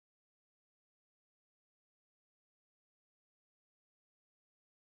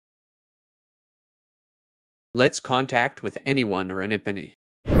Let's contact with anyone or anybody.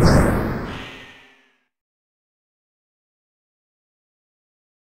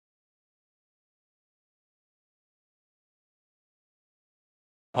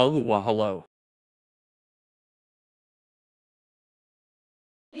 Hello.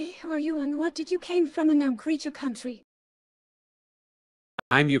 Hey, who are you and what did you came from a known creature country?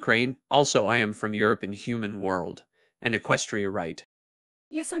 I'm Ukraine. Also, I am from Europe and human world. And Equestria, right?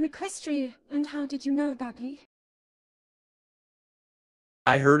 Yes, I'm Equestria. And how did you know about me?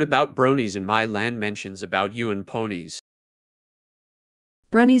 I heard about bronies in my land mentions about you and ponies.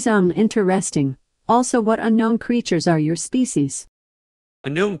 Brony's interesting. Also, what unknown creatures are your species? A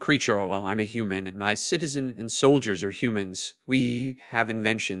known creature, well, I'm a human, and my citizen and soldiers are humans. We have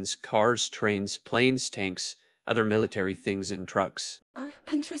inventions, cars, trains, planes, tanks, other military things and trucks.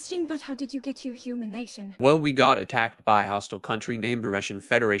 Interesting, but how did you get your human nation? Well, we got attacked by a hostile country named the Russian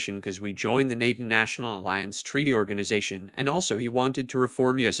Federation because we joined the NATO National Alliance Treaty Organization, and also he wanted to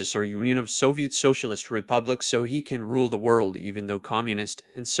reform USSR, Union of Soviet Socialist Republics, so he can rule the world. Even though communist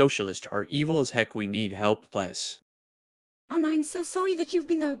and socialist are evil as heck, we need help, please. I'm so sorry that you've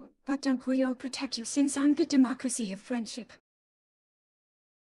been but don't worry, I'll protect you since I'm the democracy of friendship.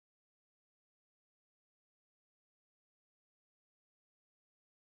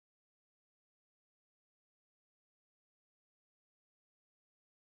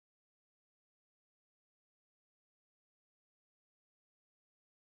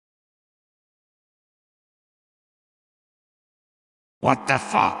 What the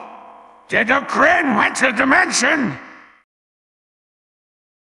fuck? Did Ukraine went to dimension?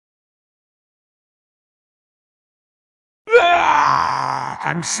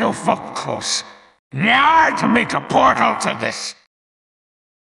 I'm so fucking close. Now I have to make a portal to this.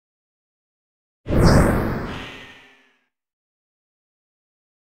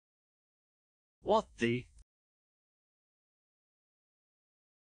 What the?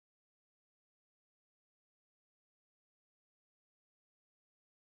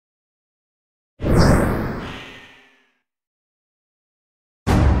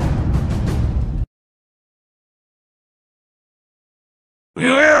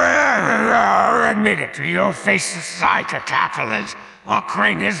 Admit it, your face is like a capitalist.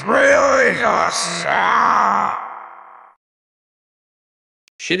 Ukraine is really awesome.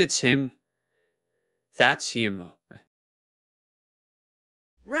 Shit, it's him. That's him.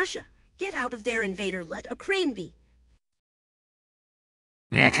 Russia, get out of there, invader. Let Ukraine be.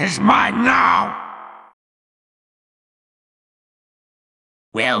 It is mine now.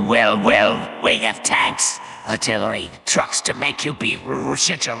 Well, we have tanks, artillery, trucks to make you be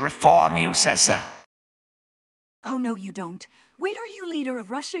Russia to reform you, Sessa. Oh, no, you don't. Wait, are you leader of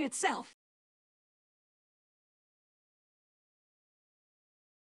Russia itself?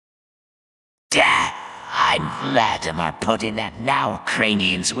 I'm Vladimir Putin, and now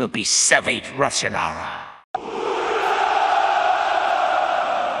Ukrainians will be Soviet Russian aura.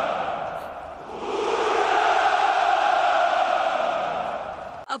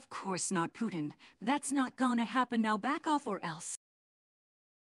 Of course not, Putin. That's not gonna happen now. Back off or else.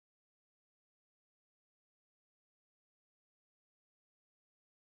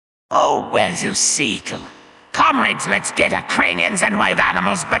 Oh, well, you see, comrades, let's get Ukrainians and wild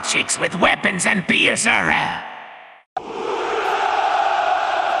animals butt cheeks with weapons and beers,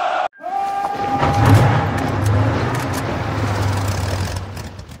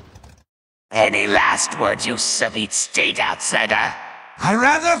 Any last words, you Soviet state outsider? I'd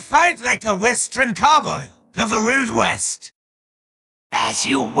rather fight like a Western cowboy of the Wild West. As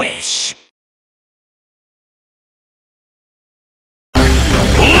you wish.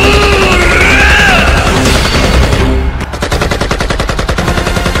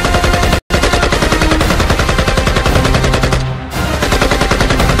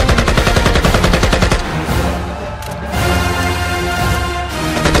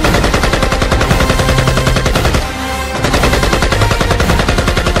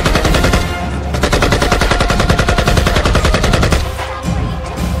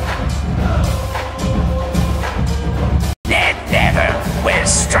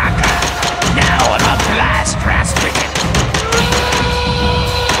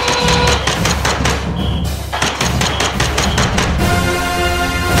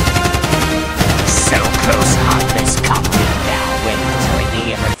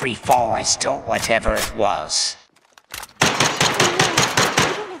 Forest or whatever it was.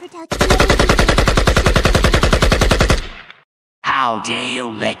 How dare you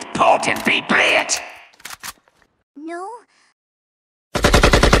let Putin be played? No.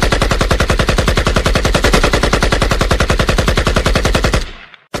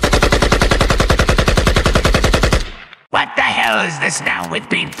 hell is this now with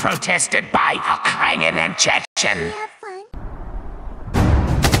being protested by Ukrainian and Chechen? Have fun.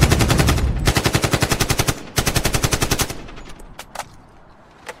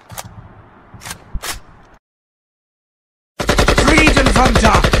 Freedom from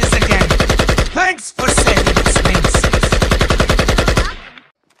darkness again. Thanks for saving us, Princess.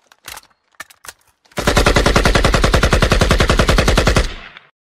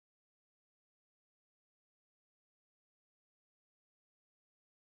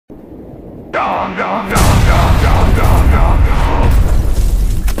 Dong, dong, dong, dong, dong, dong, dong, dong.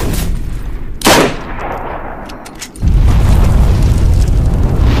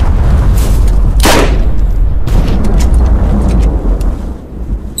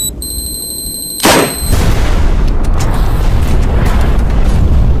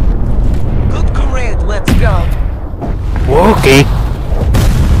 Good comrade, let's go. Okay.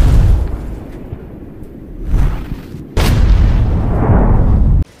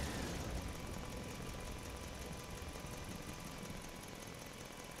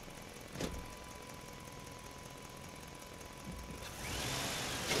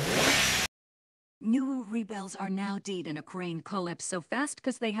 New rebels are now deed in Ukraine collapse so fast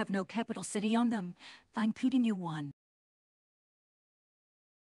because they have no capital city on them. Find Putin you won.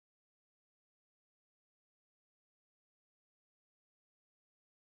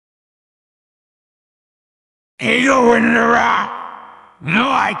 No,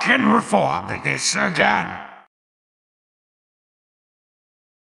 I can reform this again.